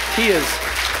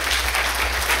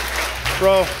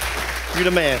 Bro, you're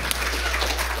the man.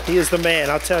 He is the man,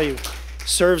 I'll tell you.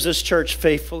 Serves this church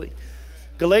faithfully.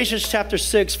 Galatians chapter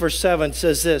 6, verse 7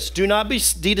 says this: do not be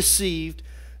deceived.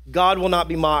 God will not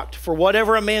be mocked. For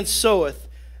whatever a man soweth,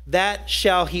 that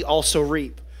shall he also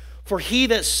reap. For he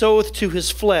that soweth to his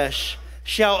flesh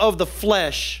shall of the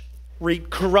flesh reap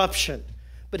corruption.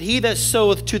 But he that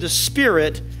soweth to the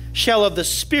Spirit shall of the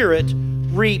Spirit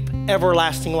reap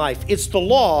everlasting life. It's the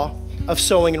law of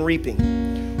sowing and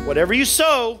reaping. Whatever you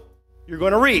sow, you're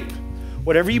going to reap.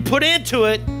 Whatever you put into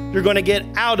it, you're going to get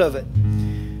out of it.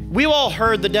 We've all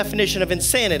heard the definition of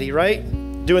insanity, right?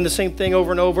 Doing the same thing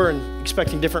over and over and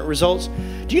expecting different results.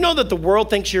 Do you know that the world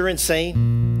thinks you're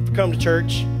insane for coming to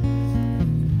church?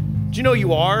 Do you know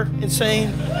you are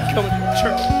insane coming to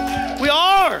church? We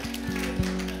are.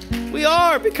 We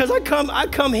are, because I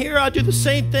come here, I do the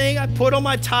same thing. I put on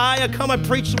my tie, I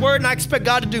preach the word, and I expect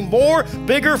God to do more,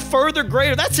 bigger, further,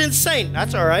 greater. That's insane.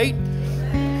 That's all right.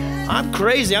 I'm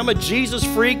crazy. I'm a Jesus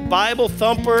freak, Bible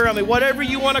thumper. I mean, whatever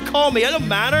you want to call me, it doesn't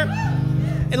matter.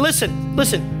 And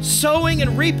listen, sowing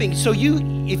and reaping. So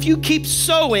if you keep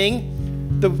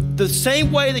sowing the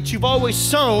same way that you've always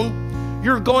sown,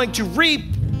 you're going to reap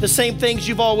the same things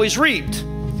you've always reaped,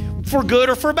 for good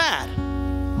or for bad.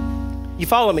 You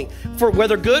follow me? For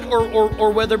whether good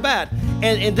or whether bad.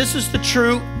 And this is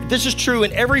true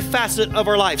in every facet of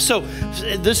our life. So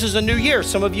this is a new year.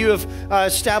 Some of you have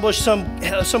established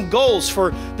some goals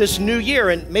for this new year,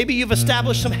 and maybe you've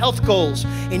established some health goals,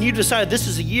 and you decided this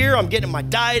is a year I'm getting my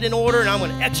diet in order and I'm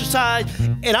going to exercise.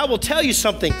 And I will tell you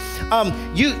something.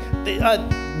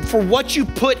 For what you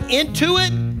put into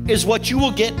it is what you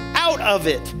will get out of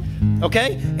it.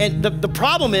 Okay? And the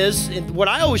problem is, and what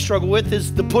I always struggle with,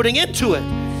 is the putting into it.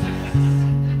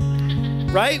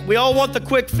 Right? We all want the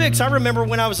quick fix. I remember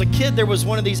when I was a kid, there was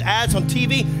one of these ads on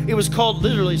TV. It was called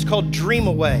Dream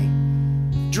Away.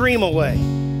 Dream Away.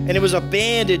 And and it was a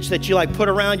bandage that you like put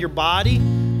around your body,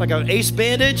 like an ace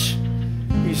bandage.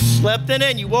 You slept in it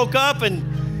and you woke up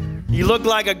and you looked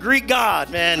like a Greek god,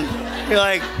 man. You're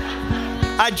like,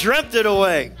 I dreamt it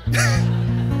away.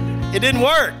 It didn't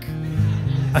work.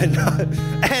 I know.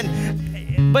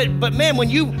 But man, when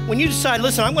you decide,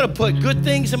 listen, I'm going to put good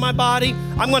things in my body.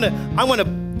 I'm going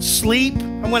to sleep.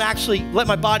 I'm going to actually let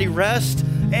my body rest.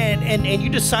 And you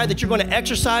decide that you're going to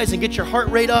exercise and get your heart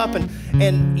rate up,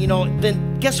 and you know, then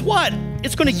guess what?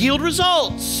 It's going to yield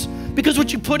results, because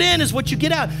what you put in is what you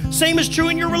get out. Same is true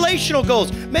in your relational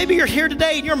goals. Maybe you're here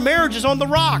today and your marriage is on the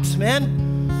rocks,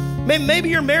 man. Maybe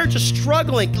your marriage is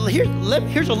struggling.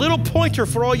 Here's a little pointer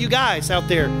for all you guys out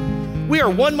there. We are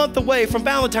 1 month away from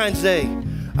Valentine's Day.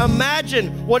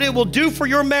 Imagine what it will do for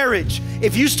your marriage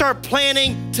if you start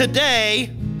planning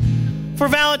today for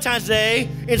Valentine's Day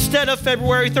instead of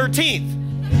February 13th.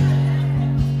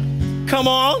 Come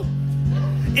on.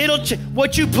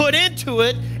 What you put into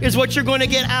it is what you're going to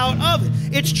get out of it.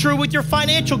 It's true with your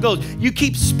financial goals. You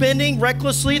keep spending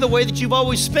recklessly the way that you've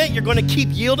always spent, you're going to keep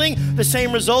yielding the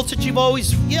same results that you've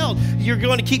always yielded. You're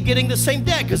going to keep getting the same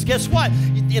debt, because guess what?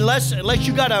 Unless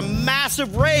you got a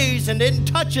massive raise and didn't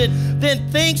touch it, then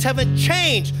things haven't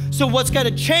changed. So what's got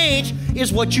to change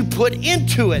is what you put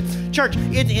into it. Church,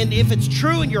 and if it's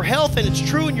true in your health, and it's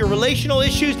true in your relational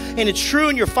issues, and it's true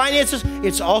in your finances,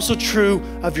 it's also true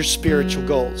of your spiritual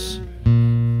goals.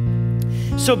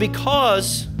 So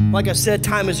because, like I said,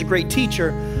 time is a great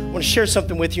teacher, I want to share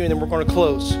something with you, and then we're going to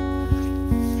close.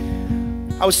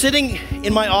 I was sitting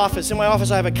in my office. In my office,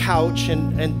 I have a couch,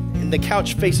 and the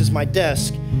couch faces my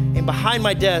desk. And behind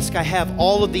my desk, I have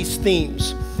all of these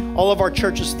themes, all of our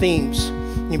church's themes.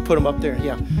 You can put them up there,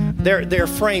 yeah. They're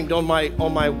framed on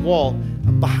my wall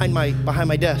behind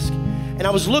my desk. And I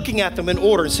was looking at them in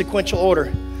order, in sequential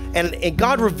order. And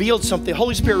God revealed something, the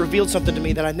Holy Spirit revealed something to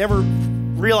me that I never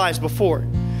realized before.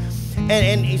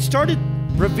 And he started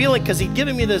revealing, because he'd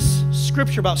given me this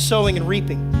scripture about sowing and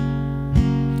reaping.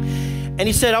 And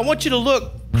he said, I want you to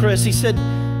look, Chris. He said,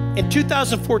 in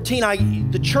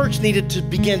 2014, the church needed to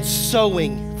begin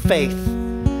sowing faith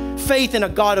in a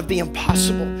God of the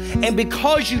impossible. And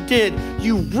because you did,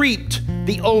 you reaped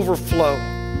the overflow.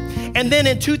 And then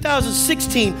in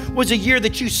 2016 was a year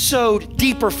that you sowed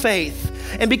deeper faith.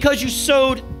 And because you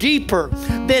sowed deeper,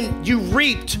 then you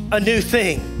reaped a new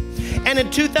thing. And in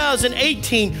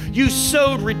 2018, you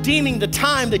sowed redeeming the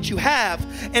time that you have.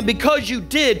 And because you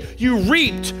did, you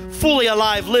reaped fully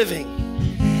alive living.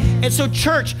 And so,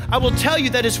 church, I will tell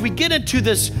you that as we get into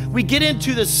this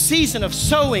season of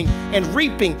sowing and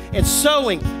reaping and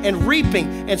sowing and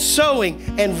reaping and sowing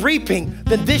and reaping,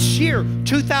 then this year,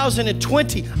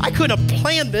 2020, I couldn't have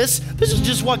planned this. This is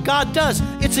just what God does.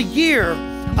 It's a year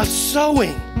of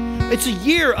sowing. It's a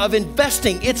year of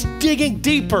investing. It's digging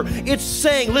deeper. It's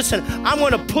saying, listen, I'm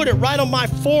going to put it right on my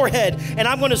forehead, and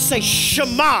I'm going to say,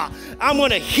 Shema. I'm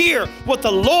going to hear what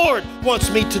the Lord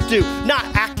wants me to do. Not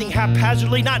acting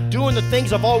haphazardly, not doing the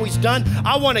things I've always done.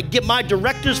 I want to get my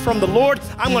directives from the Lord.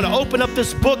 I'm going to open up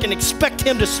this book and expect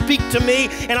him to speak to me,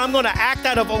 and I'm going to act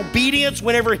out of obedience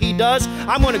whenever he does.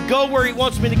 I'm going to go where he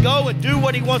wants me to go and do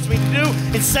what he wants me to do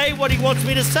and say what he wants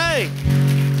me to say.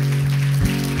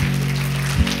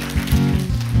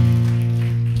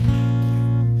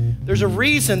 There's a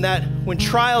reason that when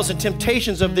trials and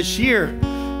temptations of this year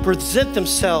present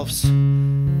themselves,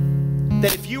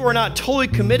 that if you are not totally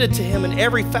committed to him in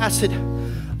every facet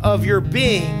of your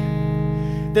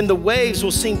being, then the waves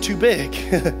will seem too big.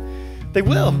 They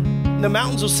will. The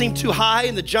mountains will seem too high,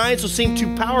 and the giants will seem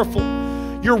too powerful.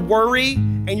 Your worry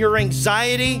and your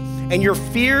anxiety and your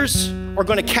fears are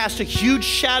going to cast a huge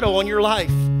shadow on your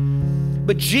life.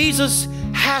 But Jesus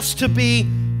has to be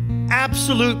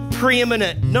absolute,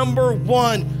 preeminent, number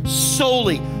one,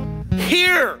 solely.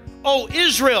 Hear, O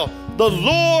Israel, the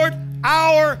Lord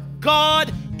our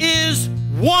God is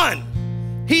one.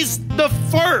 He's the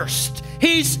first.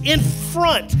 He's in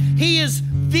front. He is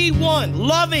the one.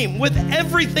 Love him with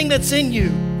everything that's in you.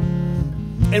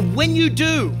 And when you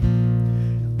do,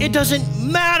 it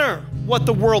doesn't matter what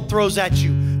the world throws at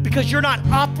you, because you're not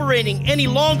operating any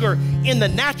longer in the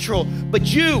natural,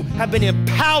 but you have been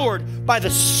empowered by the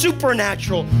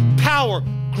supernatural power,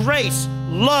 grace,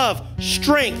 love,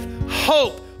 strength,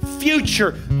 hope,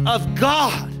 future of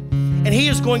God. And he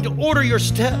is going to order your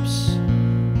steps.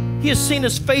 He has seen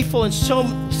us faithful in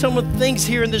some of the things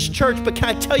here in this church, but can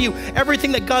I tell you,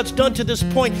 everything that God's done to this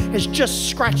point has just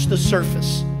scratched the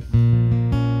surface.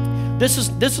 This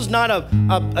isn't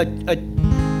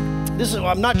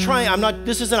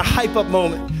a hype up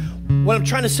moment. What I'm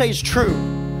trying to say is true.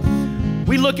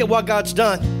 We look at what God's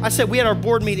done. I said we had our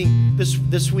board meeting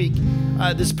this week,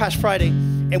 this past Friday,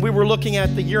 and we were looking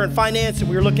at the year in finance, and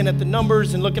we were looking at the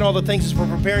numbers and looking at all the things as we're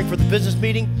preparing for the business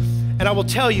meeting. And I will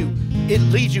tell you, it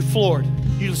leaves you floored.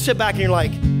 You sit back and you're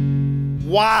like,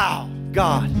 wow,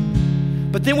 God.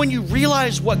 But then when you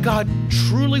realize what God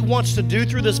truly wants to do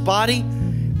through this body,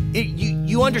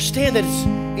 you understand that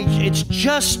it's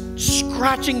just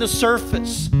scratching the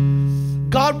surface.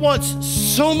 God wants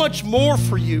so much more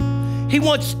for you.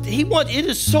 It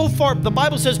is so far, the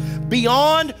Bible says,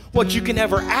 beyond what you can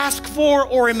ever ask for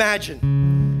or imagine.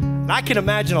 And I can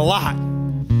imagine a lot.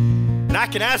 And I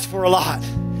can ask for a lot.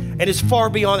 And it's far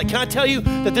beyond it. Can I tell you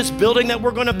that this building that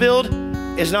we're gonna build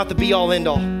is not the be all end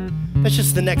all. That's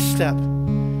just the next step.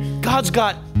 God's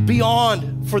got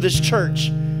beyond for this church.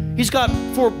 He's got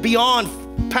for beyond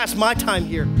past my time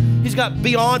here. He's got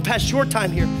beyond past your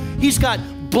time here. He's got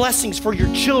blessings for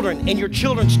your children and your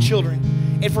children's children,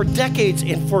 and for decades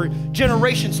and for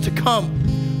generations to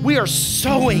come. We are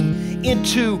sowing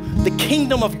into the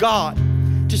kingdom of God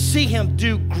to see him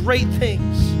do great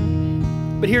things.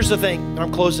 But here's the thing, and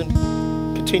I'm closing,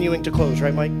 continuing to close,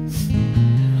 right, Mike?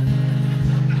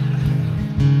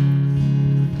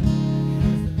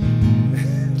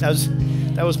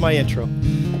 That was my intro.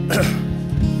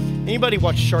 Anybody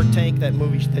watch Shark Tank, that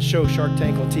movie, that show Shark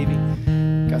Tank on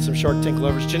TV? Got some Shark Tank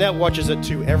lovers. Jeanette watches it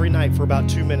too every night for about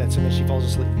 2 minutes, and then she falls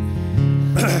asleep.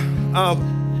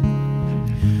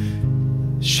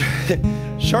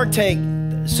 Shark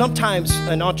Tank, sometimes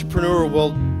an entrepreneur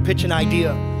will pitch an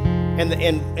idea,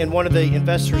 and one of the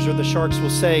investors or the sharks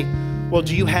will say, well,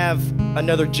 do you have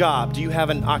another job? Do you have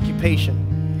an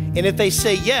occupation? And if they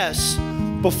say yes,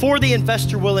 before the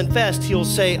investor will invest, he'll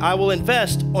say, I will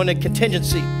invest on a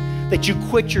contingency that you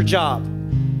quit your job.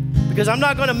 Because I'm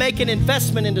not gonna make an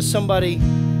investment into somebody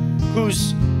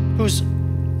who's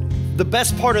the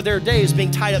best part of their day is being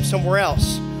tied up somewhere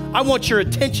else. I want your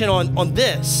attention on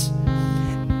this.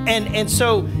 And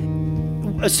so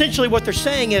essentially what they're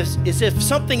saying is if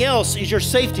something else is your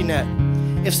safety net,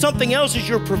 if something else is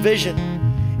your provision,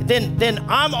 then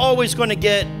I'm always gonna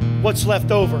get what's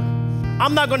left over.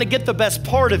 I'm not gonna get the best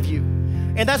part of you.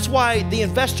 And that's why the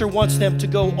investor wants them to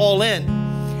go all in.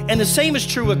 And the same is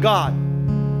true with God.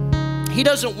 He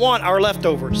doesn't want our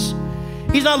leftovers.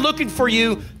 He's not looking for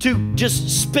you to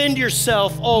just spend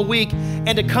yourself all week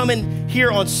and to come in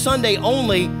here on Sunday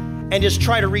only and just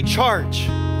try to recharge.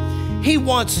 He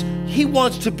wants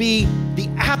to be the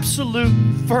absolute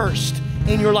first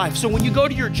in your life. So when you go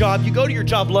to your job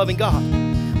loving God.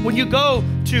 When you go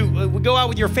out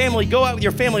with your family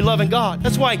loving God.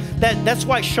 That's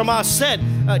why Shema said,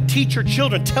 teach your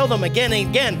children, tell them again and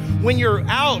again. When you're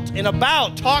out and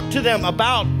about, talk to them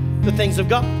about the things of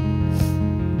God.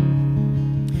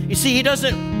 You see, he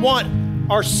doesn't want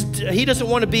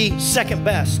to be second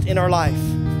best in our life.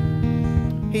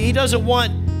 He doesn't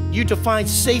want you to find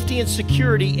safety and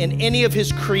security in any of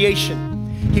his creation.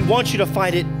 He wants you to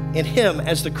find it in him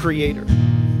as the creator.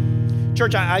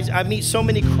 Church, I meet so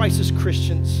many crisis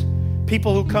Christians,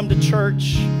 people who come to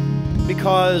church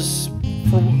because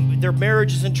their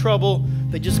marriage is in trouble.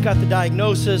 They just got the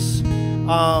diagnosis.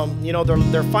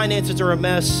 Their finances are a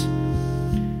mess,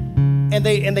 and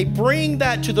they bring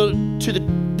that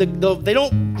they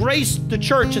don't grace the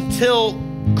church until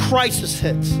crisis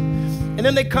hits, and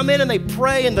then they come in and they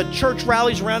pray, and the church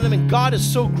rallies around them, and God is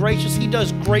so gracious. He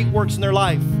does great works in their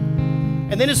life.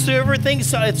 And then as soon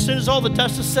as all the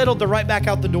dust is settled, they're right back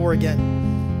out the door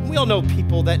again. We all know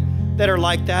people that are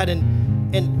like that, and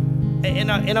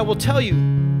I will tell you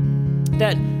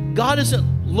that God isn't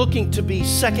looking to be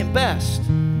second best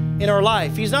in our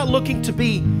life. He wants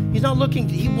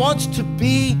to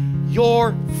be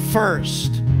your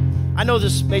first. I know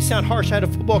this may sound harsh. I had a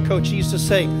football coach. He used to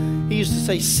say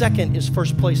second is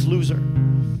first place loser.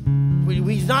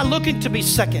 He's not looking to be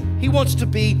second. He wants to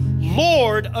be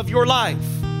Lord of your life.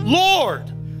 Lord.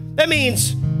 That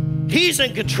means he's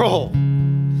in control.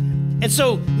 And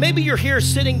so maybe you're here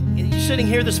sitting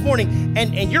here this morning,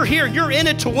 and you're here, you're in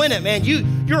it to win it, man.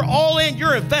 You're all in,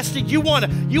 you're invested. You want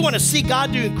to see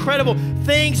God do incredible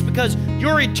things because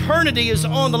your eternity is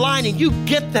on the line, and you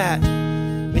get that.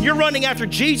 And you're running after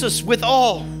Jesus with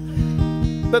all.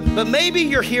 But maybe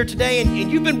you're here today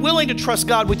and you've been willing to trust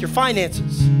God with your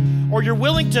finances, or you're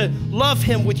willing to love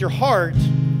him with your heart,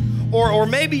 or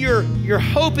maybe you're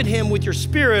hoping him with your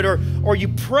spirit, or you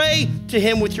pray to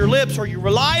him with your lips, or you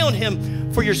rely on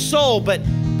him for your soul, but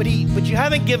you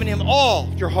haven't given him all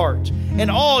your heart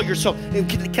and all your soul. And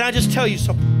can I just tell you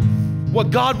something?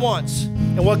 What God wants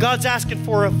and what God's asking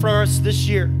for us this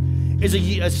year is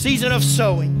a season of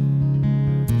sowing.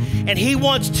 And he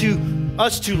wants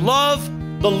us to love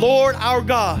the Lord our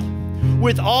God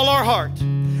with all our heart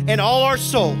and all our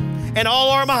soul and all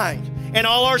our mind and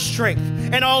all our strength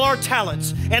and all our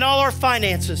talents and all our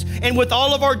finances and with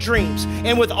all of our dreams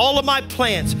and with all of my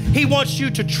plans. He wants you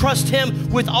to trust him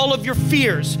with all of your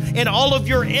fears and all of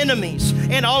your enemies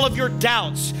and all of your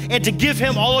doubts, and to give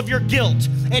him all of your guilt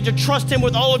and to trust him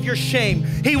with all of your shame.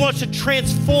 He wants to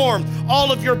transform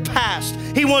all of your past.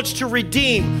 He wants to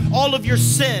redeem all of your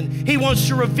sin. He wants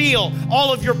to reveal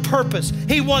all of your purpose.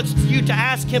 He wants you to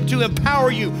ask him to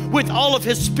empower you with all of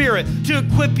his spirit, to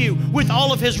equip you with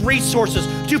all of his resources,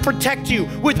 to protect you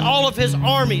with all of his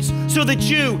armies, so that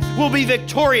you will be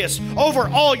victorious over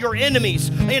all your enemies,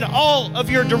 in all of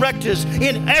your directives,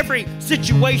 in every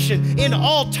situation, in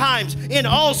all times, in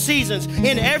all seasons,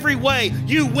 in every way.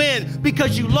 You win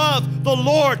because you love the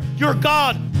Lord your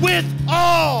God with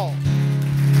all.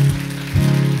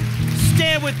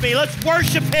 Stand with me. Let's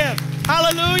worship him.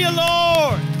 Hallelujah,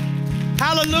 Lord.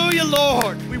 Hallelujah,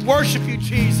 Lord. We worship you,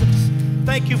 Jesus.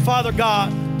 Thank you, Father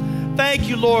God. Thank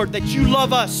you, Lord, that you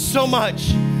love us so much,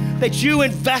 that you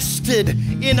invested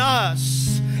in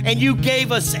us and you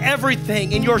gave us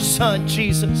everything in your Son,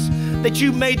 Jesus, that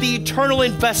you made the eternal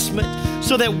investment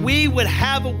so that we would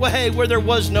have a way where there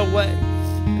was no way.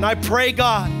 And I pray,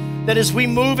 God, that as we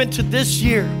move into this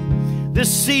year,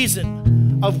 this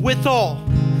season of withal,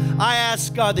 I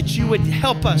ask, God, that you would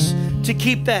help us to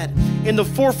keep that in the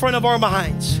forefront of our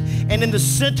minds and in the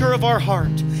center of our heart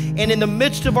and in the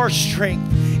midst of our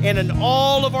strength and in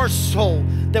all of our soul,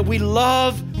 that we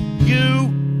love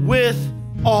you with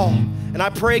all. And I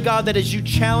pray, God, that as you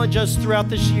challenge us throughout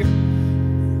this year,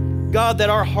 God, that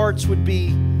our hearts would be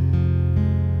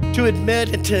to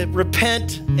admit and to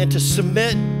repent and to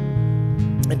submit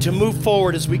and to move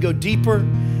forward as we go deeper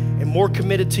and more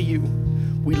committed to you.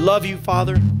 We love you,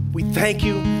 Father. We thank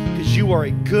you because you are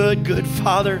a good, good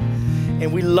Father,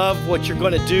 and we love what you're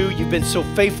going to do. You've been so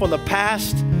faithful in the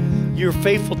past. You're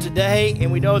faithful today,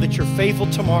 and we know that you're faithful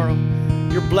tomorrow.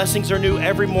 Your blessings are new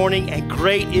every morning, and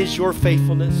great is your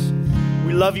faithfulness.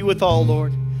 We love you with all,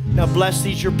 Lord. Now bless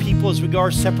these your people as we go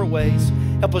our separate ways.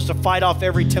 Help us to fight off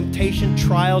every temptation,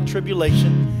 trial,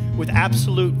 tribulation with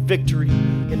absolute victory.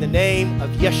 In the name of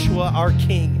Yeshua, our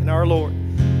King and our Lord,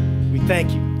 we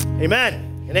thank you. Amen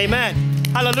and amen.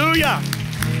 Hallelujah.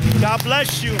 God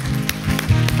bless you.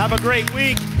 Have a great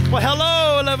week. Well,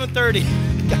 hello, 11:30.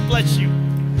 God bless you.